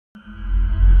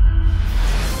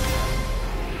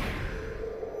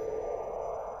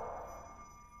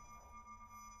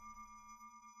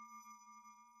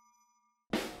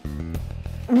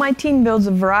My team builds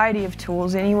a variety of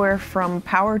tools, anywhere from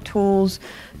power tools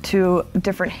to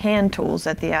different hand tools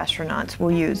that the astronauts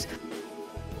will use.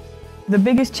 The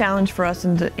biggest challenge for us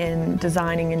in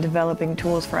designing and developing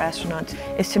tools for astronauts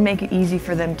is to make it easy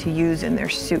for them to use in their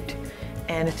suit,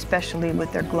 and especially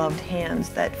with their gloved hands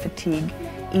that fatigue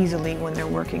easily when they're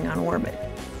working on orbit.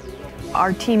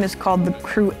 Our team is called the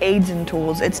Crew Aids and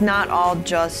Tools. It's not all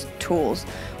just tools.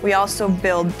 We also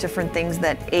build different things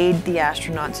that aid the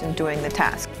astronauts in doing the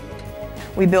task.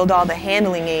 We build all the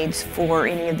handling aids for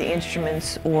any of the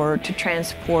instruments or to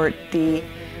transport the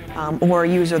or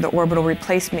use the orbital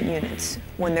replacement units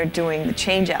when they're doing the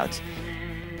changeouts.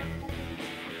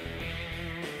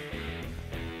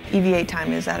 EVA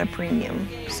time is at a premium,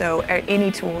 so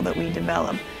any tool that we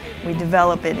develop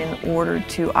it in order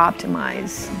to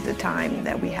optimize the time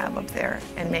that we have up there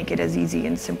and make it as easy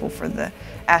and simple for the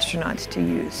astronauts to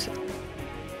use.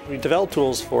 We develop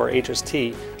tools for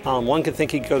HST. One could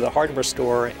think he could go to the hardware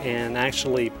store and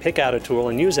actually pick out a tool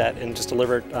and use that and just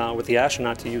deliver it with the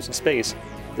astronaut to use in space.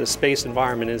 The space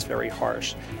environment is very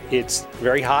harsh. It's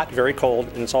very hot, very cold,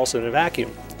 and it's also in a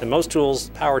vacuum. And most tools,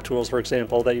 power tools for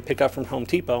example, that you pick up from Home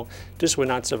Depot, just would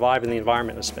not survive in the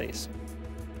environment of space.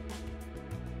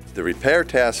 The repair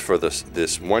task for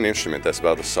this one instrument that's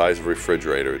about the size of a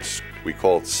refrigerator, we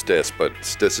call it STIS, but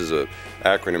STIS is an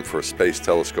acronym for Space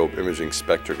Telescope Imaging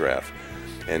Spectrograph.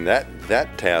 And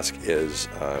that task is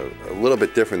a little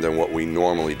bit different than what we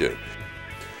normally do.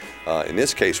 In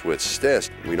this case with STIS,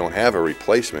 we don't have a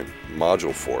replacement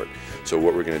module for it. So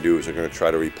what we're going to do is we're going to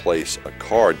try to replace a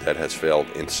card that has failed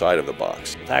inside of the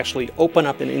box. To actually open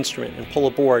up an instrument and pull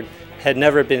a board had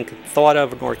never been thought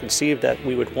of nor conceived that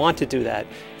we would want to do that,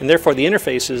 and therefore the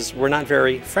interfaces were not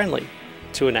very friendly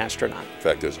to an astronaut. In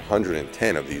fact, there's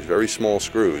 110 of these very small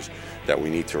screws that we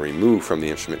need to remove from the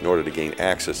instrument in order to gain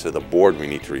access to the board we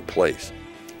need to replace.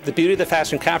 The beauty of the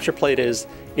fastener capture plate is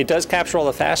it does capture all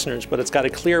the fasteners, but it's got a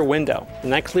clear window.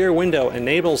 And that clear window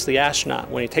enables the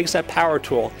astronaut, when he takes that power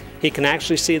tool, he can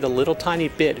actually see the little tiny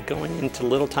bit going into the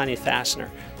little tiny fastener.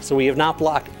 So we have not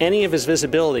blocked any of his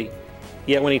visibility,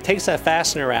 yet when he takes that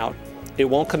fastener out, it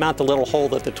won't come out the little hole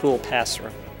that the tool passed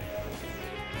through.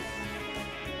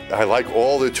 I like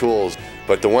all the tools,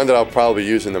 but the one that I'll probably be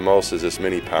using the most is this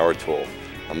mini power tool.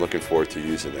 I'm looking forward to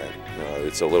using that.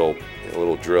 It's a little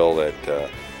drill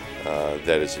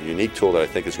that is a unique tool that I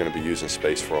think is going to be used in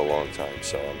space for a long time.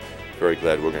 So I'm very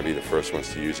glad we're going to be the first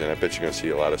ones to use it. And I bet you're going to see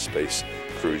a lot of space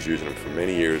crews using them for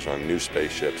many years on new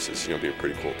spaceships. It's going to be a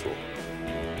pretty cool tool.